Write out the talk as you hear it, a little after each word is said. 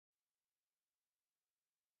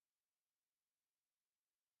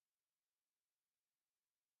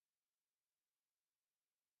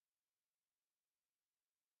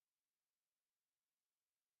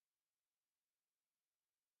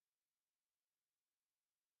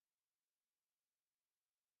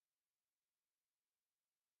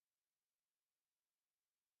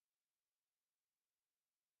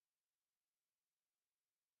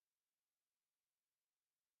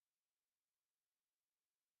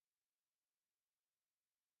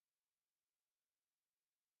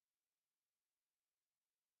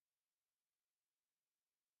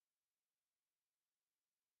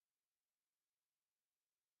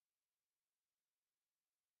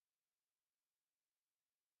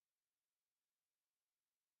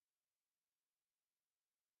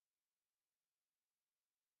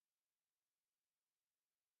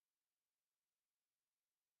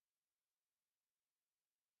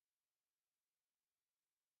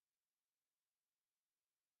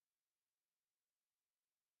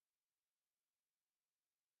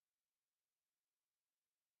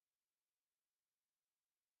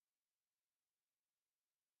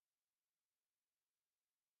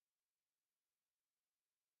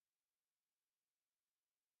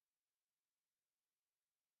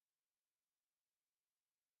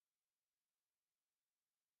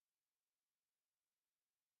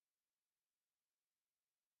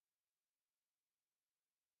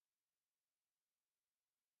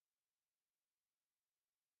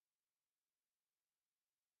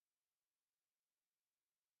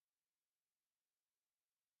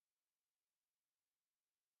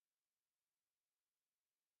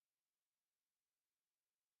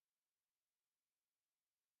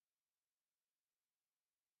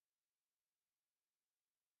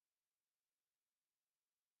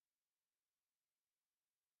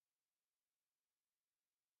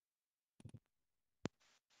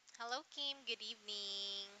Hello, Kim. Good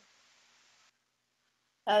evening.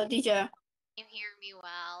 Hello, teacher. Can you hear me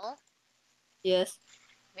well? Yes.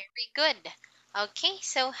 Very good. Okay,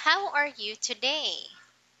 so how are you today?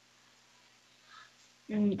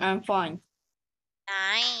 I'm fine.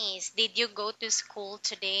 Nice. Did you go to school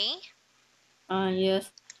today? Yes.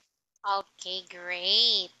 Okay,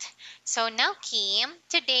 great. So now, Kim,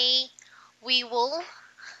 today we will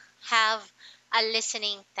have a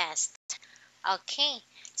listening test. Okay,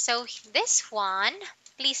 so this one,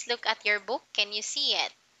 please look at your book. Can you see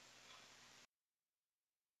it?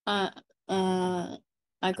 Uh,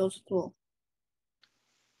 I go to school.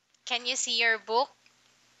 Can you see your book?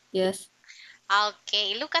 Yes.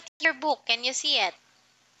 Okay, look at your book. Can you see it?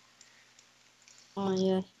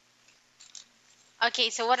 Yes.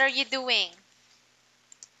 Okay, so what are you doing?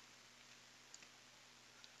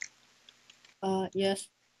 Yes.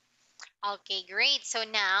 Okay, great. So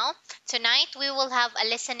now, tonight we will have a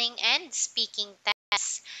listening and speaking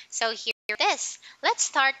test. So here it is. Let's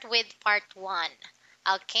start with part one.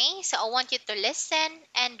 Okay, so I want you to listen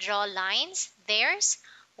and draw lines. There's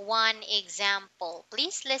one example.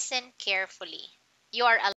 Please listen carefully. You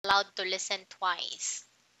are allowed to listen twice.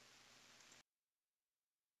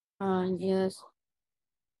 Yes.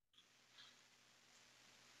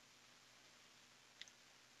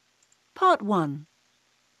 Part 1.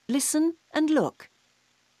 Listen and look.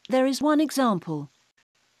 There is one example.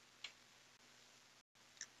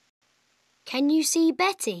 Can you see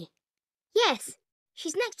Betty? Yes,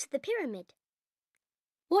 she's next to the pyramid.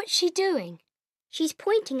 What's she doing? She's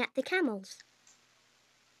pointing at the camels.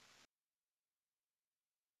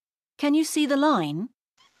 Can you see the line?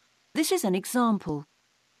 This is an example.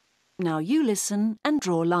 Now you listen and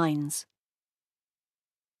draw lines.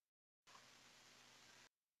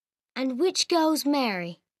 And which girl's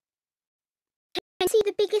Mary? Can you see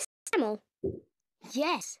the biggest camel?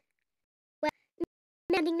 Yes. Well,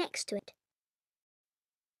 standing next to it.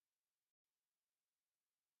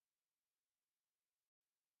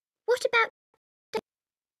 What about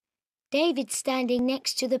David standing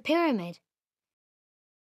next to the pyramid?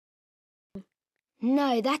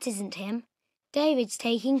 No, that isn't him. David's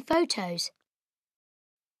taking photos.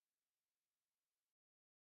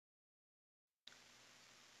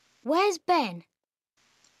 Where's Ben?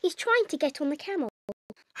 He's trying to get on the camel.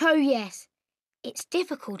 Oh, yes. It's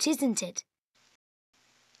difficult, isn't it?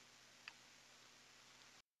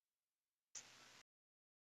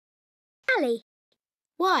 Ali.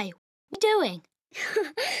 Why? What are you doing?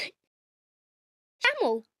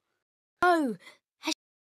 Camel. Oh, has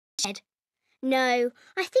she said? No,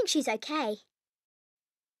 I think she's okay.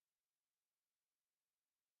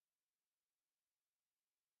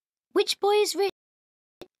 Which boy is Rich?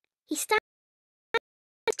 He stands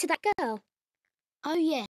next to that girl. Oh,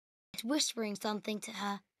 yes, whispering something to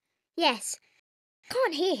her. Yes,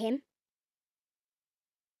 can't hear him.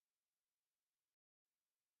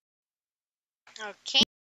 Okay,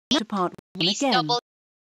 To part 1 please again. double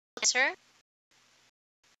answer.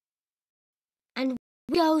 And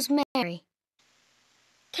girl's Mary.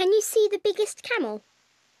 Can you see the biggest camel?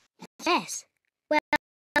 Yes. Well,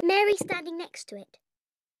 Mary's standing next to it.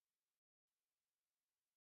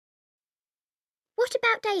 What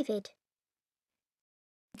about David?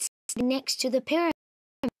 Next to the pyramid.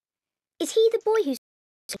 Is he the boy who's...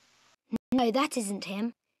 No, that isn't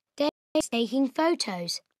him. David's taking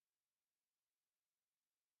photos.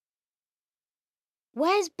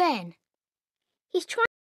 Where's Ben? He's trying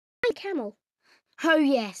to find a camel. Oh,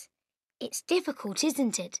 yes. It's difficult,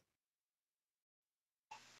 isn't it?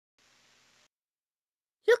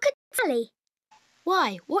 Look at Sally.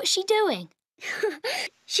 Why? What's she doing?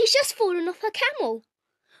 She's just fallen off her camel.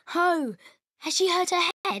 Oh, has she hurt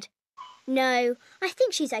her head? No, I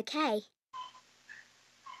think she's okay.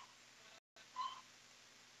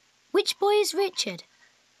 Which boy is Richard?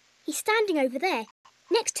 He's standing over there,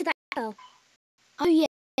 next to that girl. Oh, yeah,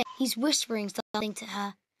 he's whispering something to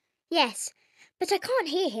her. Yes, but I can't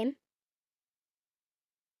hear him.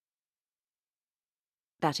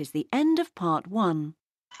 That is the end of part 1.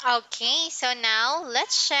 Okay, so now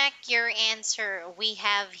let's check your answer. We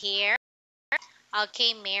have here,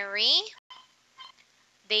 okay, Mary,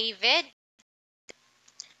 David,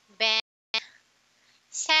 Ben,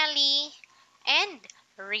 Sally, and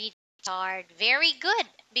Richard. Very good,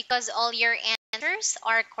 because all your answers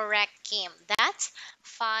are correct, Kim. That's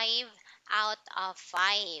 5 out of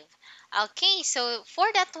 5. Okay, so for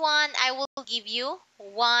that one, I will give you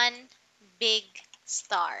one big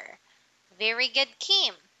star. Very good,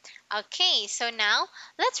 Kim. Okay, so now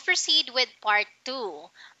let's proceed with part two.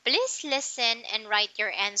 Please listen and write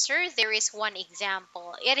your answer. There is one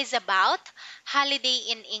example. It is about holiday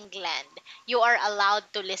in England. You are allowed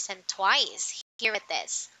to listen twice. Here it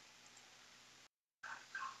is.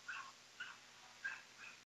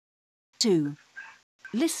 2.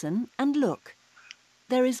 Listen and look.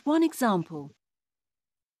 There is one example.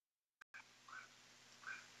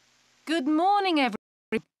 Good morning, everyone.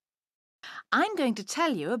 I'm going to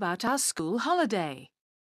tell you about our school holiday.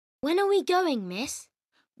 When are we going, Miss?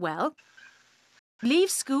 Well,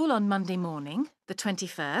 leave school on Monday morning, the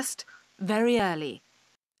 21st, very early,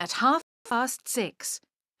 at 6:30.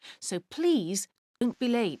 So please don't be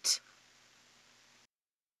late.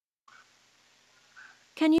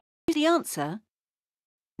 Can you see the answer?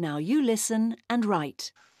 Now you listen and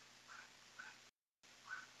write.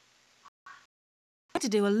 We're going to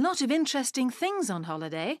do a lot of interesting things on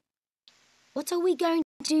holiday. What are we going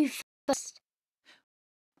to do first?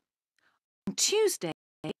 On Tuesday,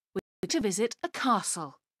 we're going to visit a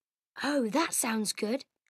castle. Oh, that sounds good.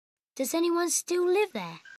 Does anyone still live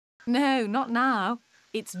there? No, not now.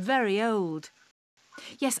 It's very old.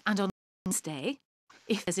 Yes, and on Wednesday,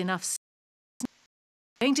 if there's enough snow,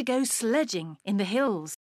 we're going to go sledging in the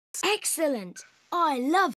hills. Excellent. I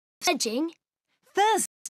love sledging. Thursday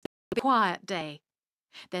will be a quiet day.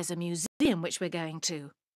 There's a museum which we're going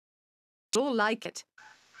to. You'll all like it.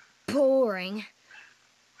 Boring.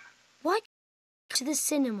 Why go to the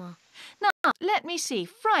cinema? Now, let me see.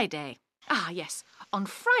 Friday. Ah, yes. On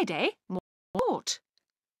Friday, more sport.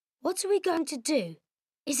 What are we going to do?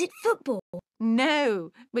 Is it football?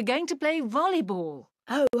 No, we're going to play volleyball.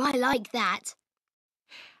 Oh, I like that.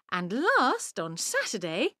 And last, on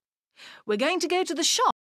Saturday, we're going to go to the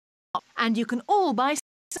shop and you can all buy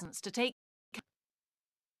presents to take.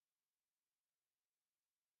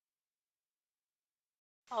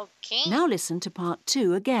 Okay, Now listen to part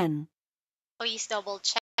 2 again. please double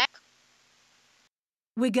check.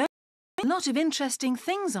 We're going to do a lot of interesting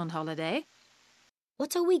things on holiday.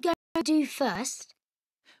 What are we going to do first?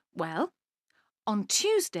 Well, on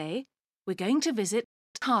Tuesday, we're going to visit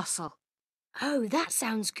a castle. Oh, that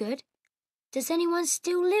sounds good. Does anyone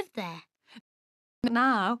still live there?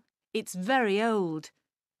 Now, it's very old.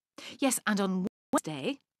 Yes, and on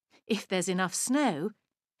Wednesday, if there's enough snow,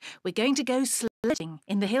 we're going to go sledging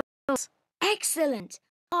in the hills. Excellent.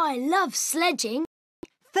 I love sledging.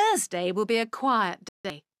 Thursday will be a quiet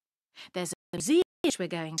day. There's a museum which we're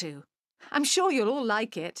going to. I'm sure you'll all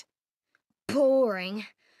like it. Boring.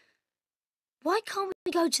 Why can't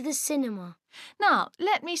we go to the cinema? Now,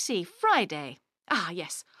 let me see. Friday. Ah,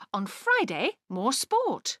 yes. On Friday, more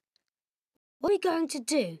sport. What are we going to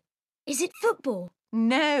do? Is it football?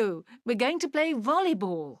 No, we're going to play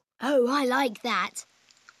volleyball. Oh, I like that.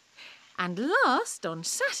 And last, on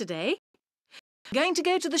Saturday, we're going to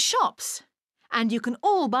go to the shops. And you can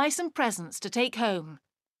all buy some presents to take home.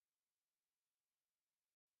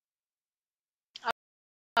 End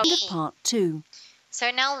of Okay, part 2.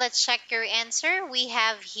 so now let's check your answer. We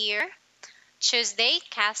have here Tuesday,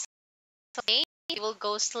 castle day, they will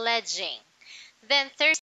go sledging. Then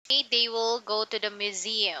Thursday, they will go to the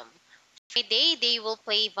museum. Friday, they will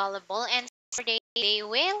play volleyball. And Saturday, they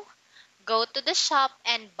will go to the shop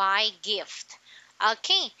and buy gift.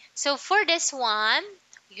 Okay, so for this one,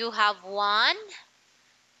 you have 1,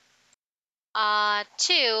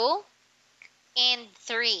 2, and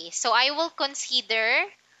 3. So I will consider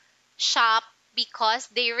shop because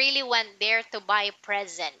they really went there to buy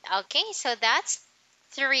present. Okay, so that's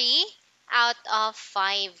 3 out of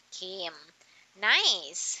 5 came.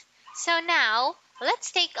 Nice. So now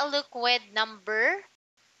let's take a look with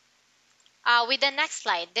with the next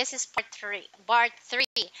slide. This is part 3. Part 3.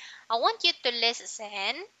 I want you to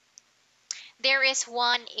listen. There is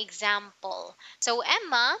one example. So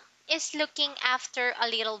Emma is looking after a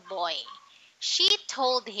little boy. She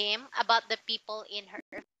told him about the people in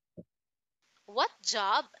her. What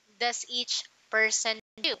job does each person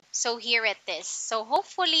do? So here it is. So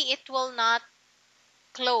hopefully it will not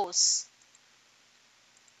close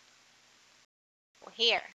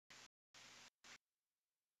here.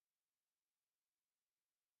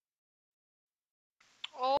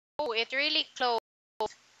 Oh, it really closed.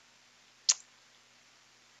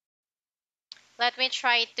 Let me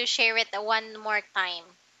try to share it one more time.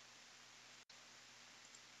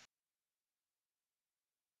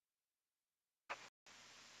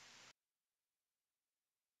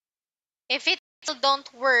 If it still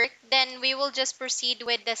don't work, then we will just proceed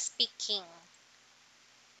with the speaking.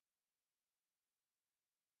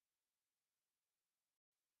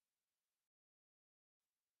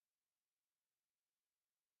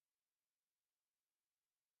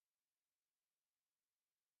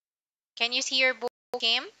 Can you see your book,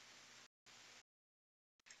 Kim?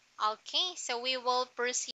 Okay, so we will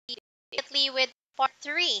proceed immediately with part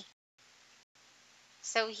 3.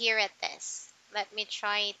 So here it is. Let me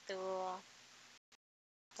try to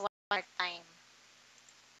one more time.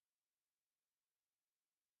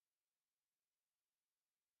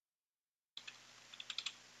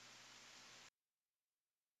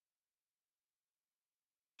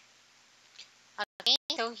 Okay,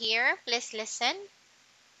 so here, please listen.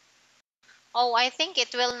 Oh, I think it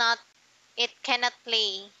cannot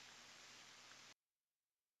play.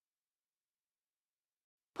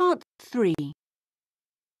 Part 3.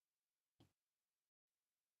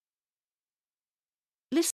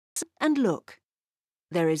 Listen and look.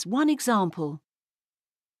 There is one example.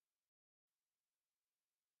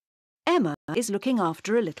 Emma is looking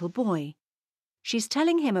after a little boy. She's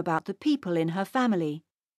telling him about the people in her family.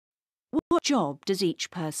 What job does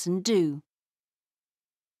each person do?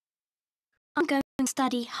 I'm going to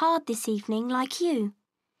study hard this evening like you.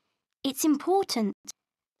 It's important.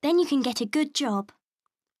 Then you can get a good job.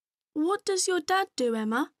 What does your dad do,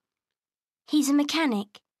 Emma? He's a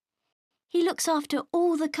mechanic. He looks after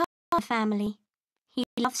all the cars in the family. He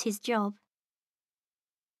loves his job.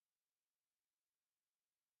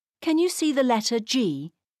 Can you see the letter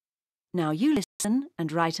G? Now you listen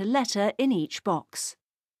and write a letter in each box.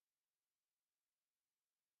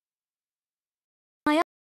 My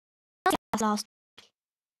uncle last week.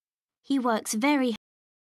 He works very hard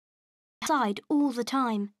outside all the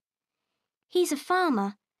time. He's a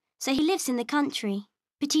farmer, so he lives in the country,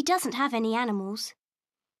 but he doesn't have any animals.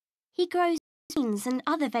 He grows beans and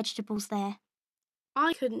other vegetables there.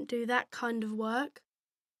 I couldn't do that kind of work.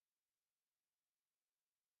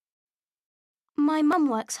 My mum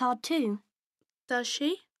works hard too. Does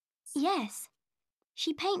she? Yes.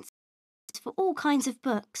 She paints for all kinds of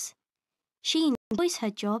books. She enjoys her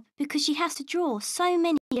job because she has to draw so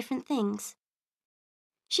many different things.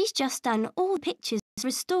 She's just done all the pictures for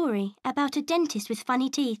a story about a dentist with funny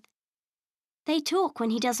teeth. They talk when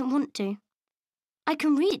he doesn't want to. I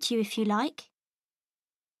can read it to you if you like.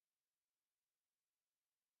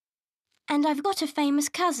 And I've got a famous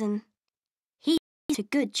cousin. He does a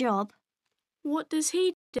good job. What does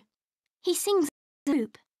he do? He sings in a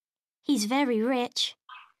group. He's very rich.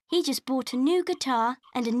 He just bought a new guitar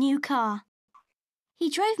and a new car. He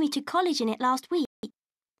drove me to college in it last week.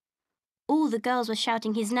 All the girls were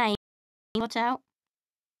shouting his name. He got out.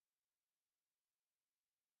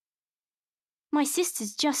 My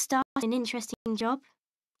sister's just started an interesting job.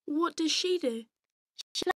 What does she do?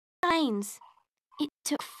 She flies planes. It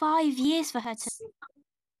took 5 years for her to...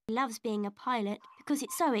 She loves being a pilot because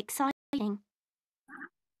it's so exciting.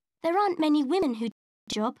 There aren't many women who do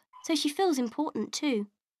the job, so she feels important too.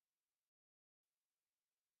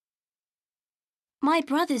 My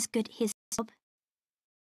brother's good at his job.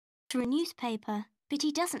 For a newspaper, but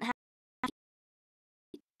he doesn't have...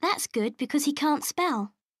 That's good because he can't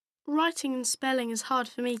spell. Writing and spelling is hard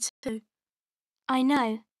for me too. I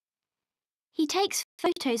know. He takes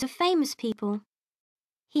photos of famous people.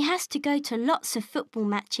 He has to go to lots of football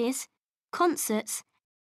matches, concerts,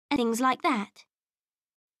 and things like that.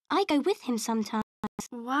 I go with him sometimes.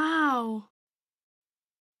 Wow.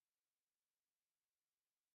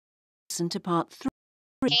 Listen to part 3.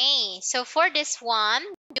 Okay, so for this one,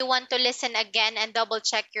 do you want to listen again and double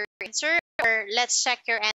check your answer, or let's check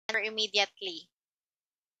your answer immediately?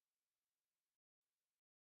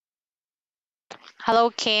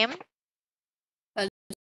 Hello, Kim? Uh,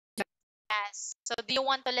 Yes. So do you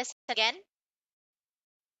want to listen again?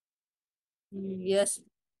 Yes.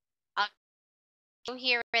 So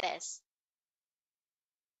here it is.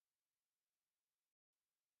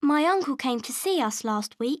 My uncle came to see us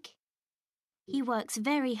last week. He works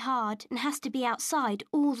very hard and has to be outside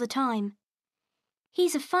all the time.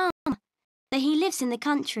 He's a farmer, so he lives in the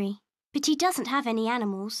country, but he doesn't have any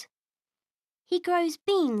animals. He grows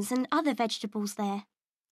beans and other vegetables there.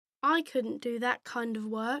 I couldn't do that kind of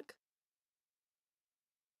work.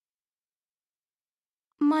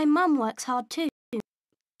 My mum works hard too.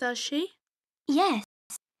 Does she? Yes.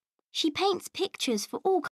 She paints pictures for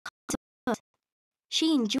all kinds of books.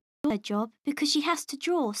 She enjoys her job because she has to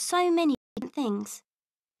draw so many different things.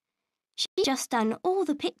 She's just done all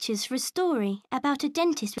the pictures for a story about a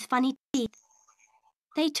dentist with funny teeth.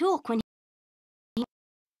 They talk when he...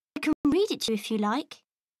 I can read it to you if you like.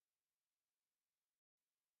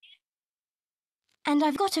 And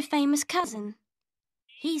I've got a famous cousin.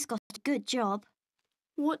 He's got a good job.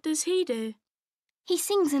 What does he do? He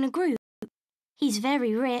sings in a group. He's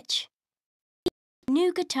very rich. He bought a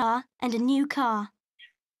new guitar and a new car.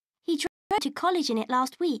 He drove to college in it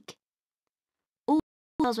last week. All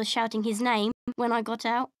girls were shouting his name when I got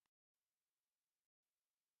out.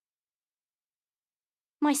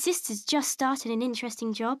 My sister's just started an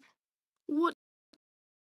interesting job. What?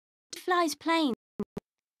 She flies planes.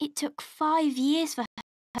 It took 5 years for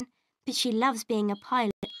her, but she loves being a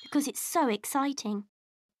pilot because it's so exciting.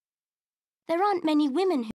 There aren't many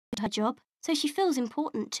women who do her job, so she feels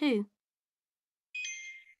important too.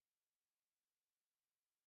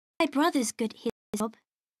 My brother's good at his job.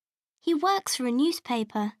 He works for a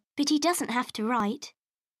newspaper, but he doesn't have to write.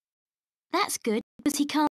 That's good because he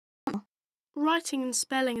can't. Writing and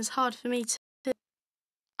spelling is hard for me to.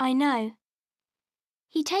 I know.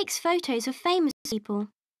 He takes photos of famous people.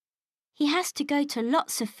 He has to go to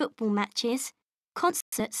lots of football matches,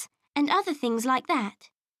 concerts, and other things like that.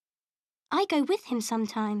 I go with him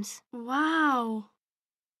sometimes. Wow.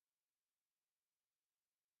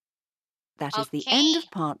 That is the Okay. end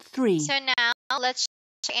of part 3. So now let's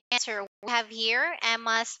answer. We have here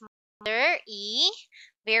Emma's mother, E.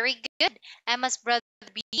 Very good. Emma's brother,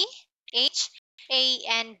 B. H. A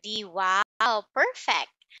and D. Wow,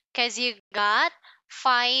 perfect. Because you got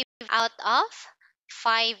 5 out of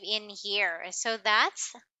 5 in here. So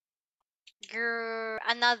that's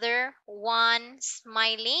another one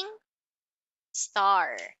smiling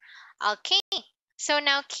star. Okay. So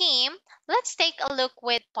now, Kim, let's take a look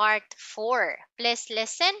with part 4. Please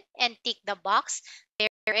listen and tick the box.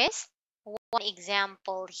 There is one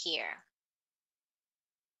example here.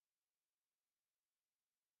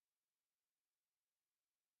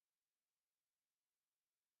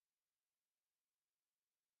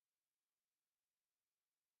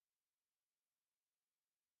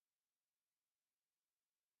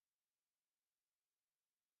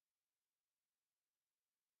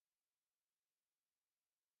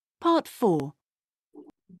 Part 4.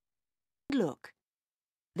 Look,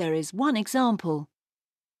 there is one example.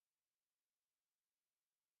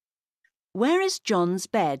 Where is John's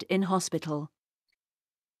bed in hospital?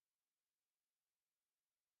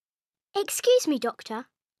 Excuse me, Doctor.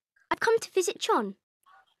 I've come to visit John.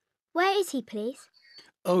 Where is he, please?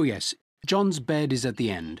 Oh, yes. John's bed is at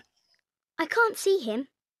the end. I can't see him.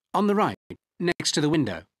 On the right, next to the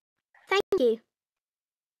window. Thank you.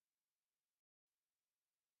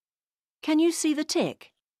 Can you see the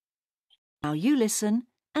tick? Now you listen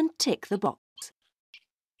and tick the box.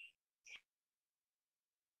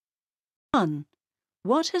 1.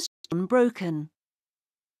 What has John broken?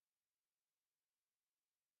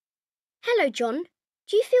 Hello, John.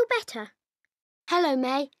 Do you feel better? Hello,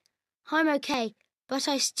 May. I'm okay, but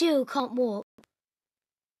I still can't walk.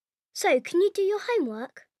 So, can you do your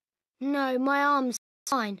homework? No, my arm's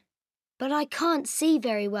fine. But I can't see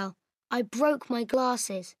very well. I broke my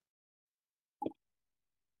glasses.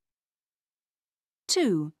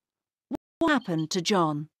 2. What happened to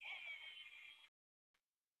John?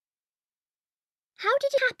 How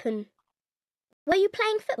did it happen? Were you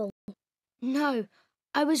playing football? No,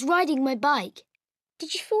 I was riding my bike.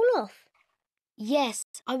 Did you fall off? Yes,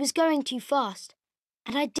 I was going too fast.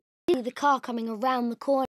 And I didn't see the car coming around the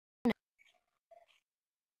corner.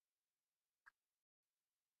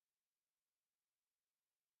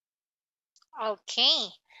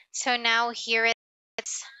 Okay. So now here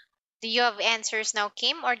it's. Do you have answers now,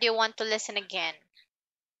 Kim, or do you want to listen again?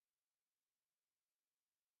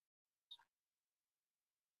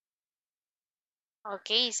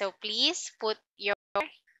 Okay, so please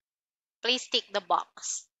tick the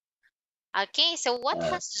box. Okay, so what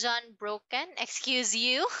has John broken? Excuse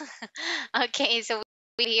you. Okay, so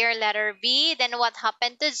we hear letter B. Then what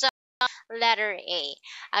happened to John? Letter A.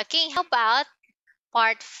 Okay, how about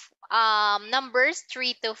numbers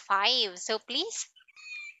 3 to 5? So please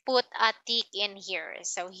put a tick in here.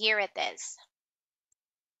 So here it is.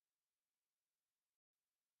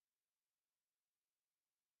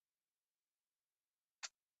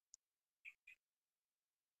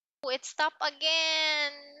 Oh, it stopped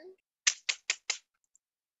again.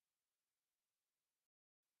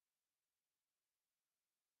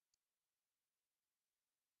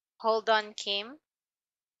 Hold on, Kim.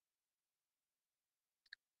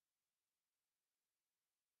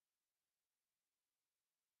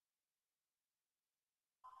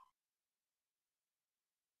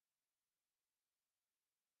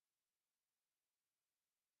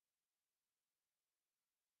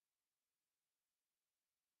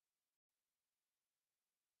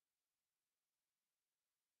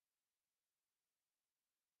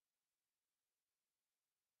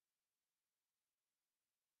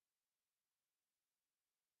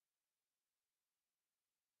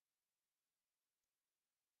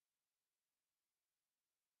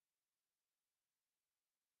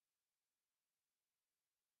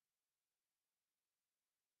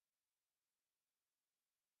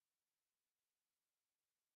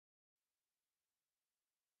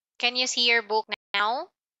 Can you see your book now?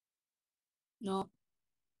 No.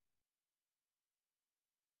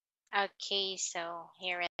 Okay, so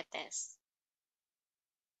here it is.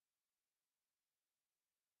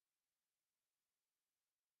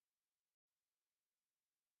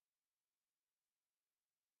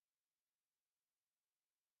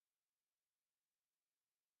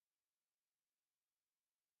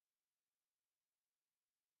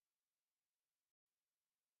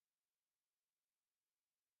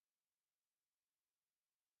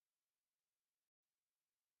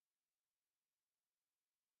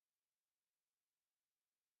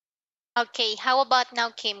 Okay, how about now,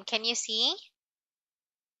 Kim? Can you see?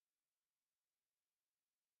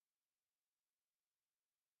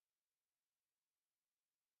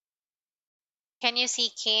 Can you see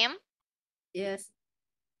Kim? Yes.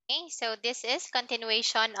 Okay, so this is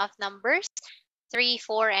continuation of numbers 3,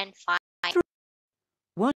 4, and 5.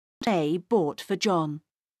 What A bought for John?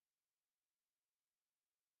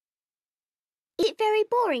 Is it very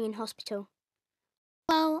boring in hospital?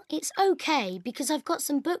 Well, it's okay because I've got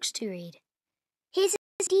some books to read. Here's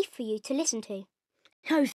a CD for you to listen to.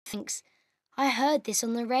 No, thanks. I heard this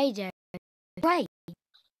on the radio. Great.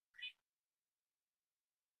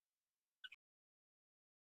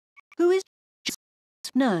 Who is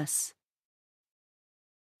John's nurse?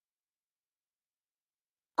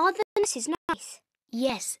 Are the nurses nice?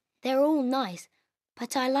 Yes, they're all nice,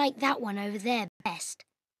 but I like that one over there best.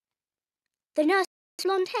 The nurse with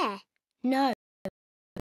blonde hair? No,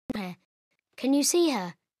 blonde hair. Can you see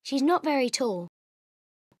her? She's not very tall.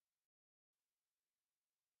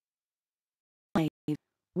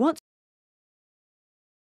 What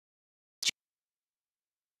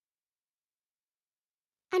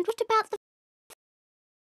And what about the...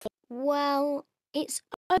 Well, it's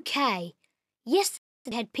okay. Yes,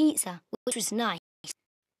 they had pizza, which was nice.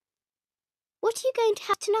 What are you going to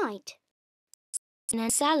have tonight? And a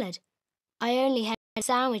salad. I only had a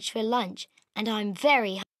sandwich for lunch, and I'm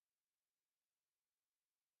very hungry.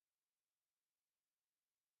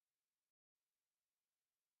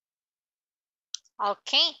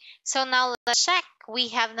 Okay, so now let's check. We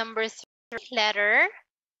have number 3 letter.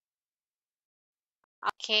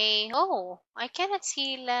 Okay, oh, I cannot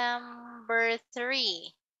see number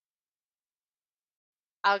 3.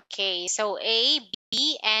 Okay, so A,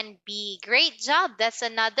 B, and B. Great job. That's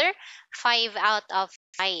another 5 out of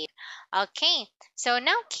 5. Okay, so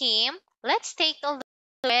now, Kim, let's take a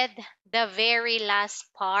look at the very last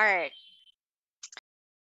part.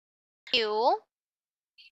 You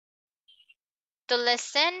to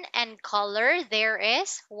listen and color, there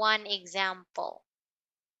is one example.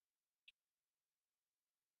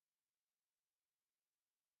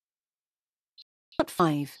 Part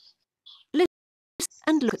 5. Listen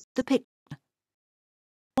and look at the picture.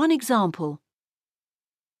 One example.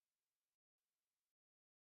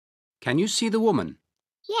 Can you see the woman?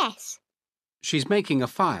 Yes. She's making a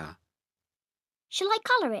fire. Shall I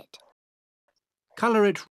colour it? Colour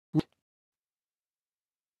it.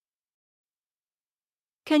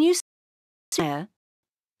 Can you see there?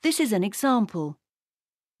 This is an example.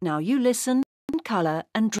 Now you listen and colour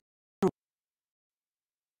and draw.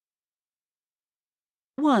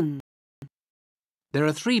 1. There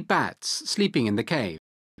are 3 bats sleeping in the cave.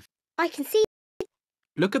 I can see.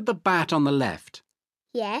 Look at the bat on the left.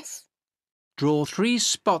 Yes. Draw 3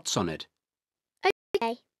 spots on it.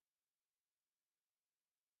 Okay.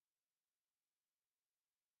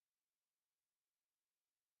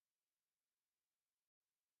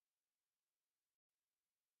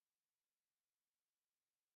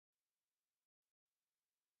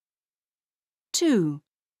 Two.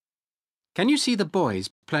 Can you see the boys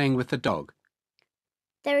playing with the dog?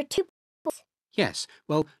 There are 2 boys. Yes.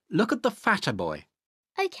 Well, look at the fatter boy.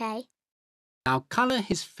 Okay. Now colour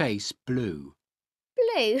his face blue.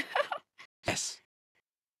 Blue. Yes.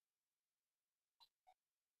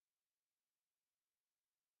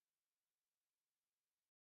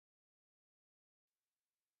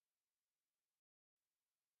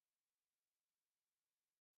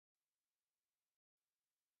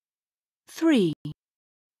 Three.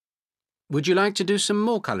 Would you like to do some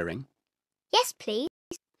more colouring? Yes, please.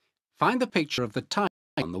 Find the picture of the tiger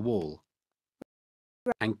on the wall.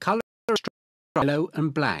 And colour a stripe yellow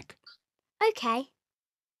and black. Okay.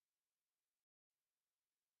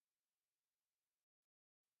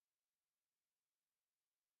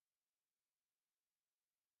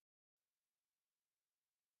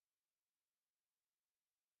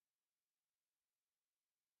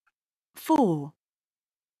 Four.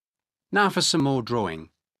 Now for some more drawing.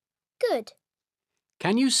 Good.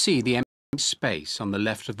 Can you see the empty space on the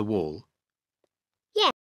left of the wall? Yeah.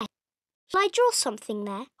 Shall I draw something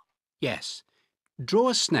there? Yes. Draw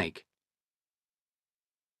a snake.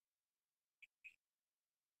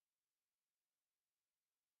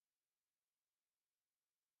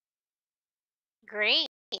 Great.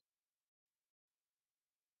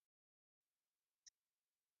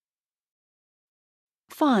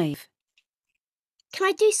 5. Can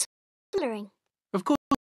I do some colouring? Of course.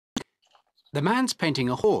 The man's painting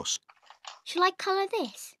a horse. Shall I colour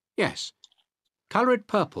this? Yes. Colour it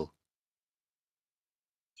purple.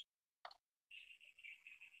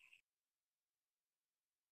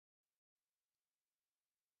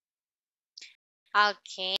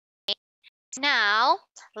 Okay. Now,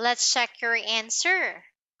 let's check your answer.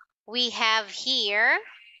 We have here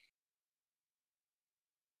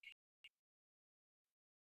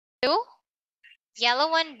blue,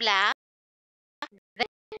 yellow and black, then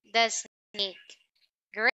the snake.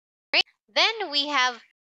 Great. Then we have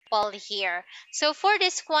Paul here. So for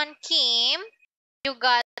this one, Kim, you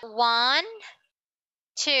got 1,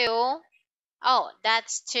 2. Oh,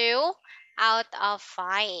 that's 2 out of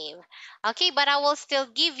 5. Okay, but I will still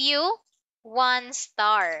give you 1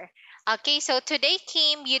 star. Okay, so today,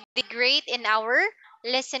 Kim, you did great in our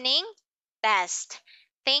listening test.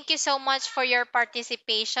 Thank you so much for your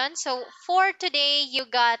participation. So for today, you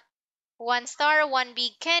got 1 star, 1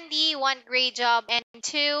 big candy, 1 great job, and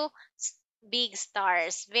 2 big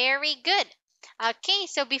stars. Very good. Okay,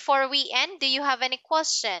 so before we end, do you have any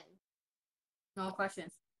question? No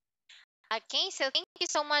questions. Okay, so thank you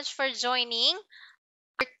so much for joining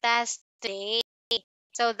our test today.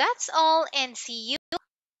 So that's all, and see you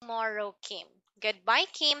tomorrow, Kim. Goodbye,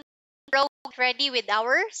 Kim. Tomorrow, get ready with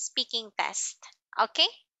our speaking test. Okay?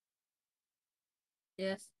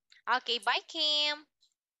 Yes. Okay, bye, Kim.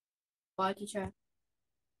 Bye, teacher.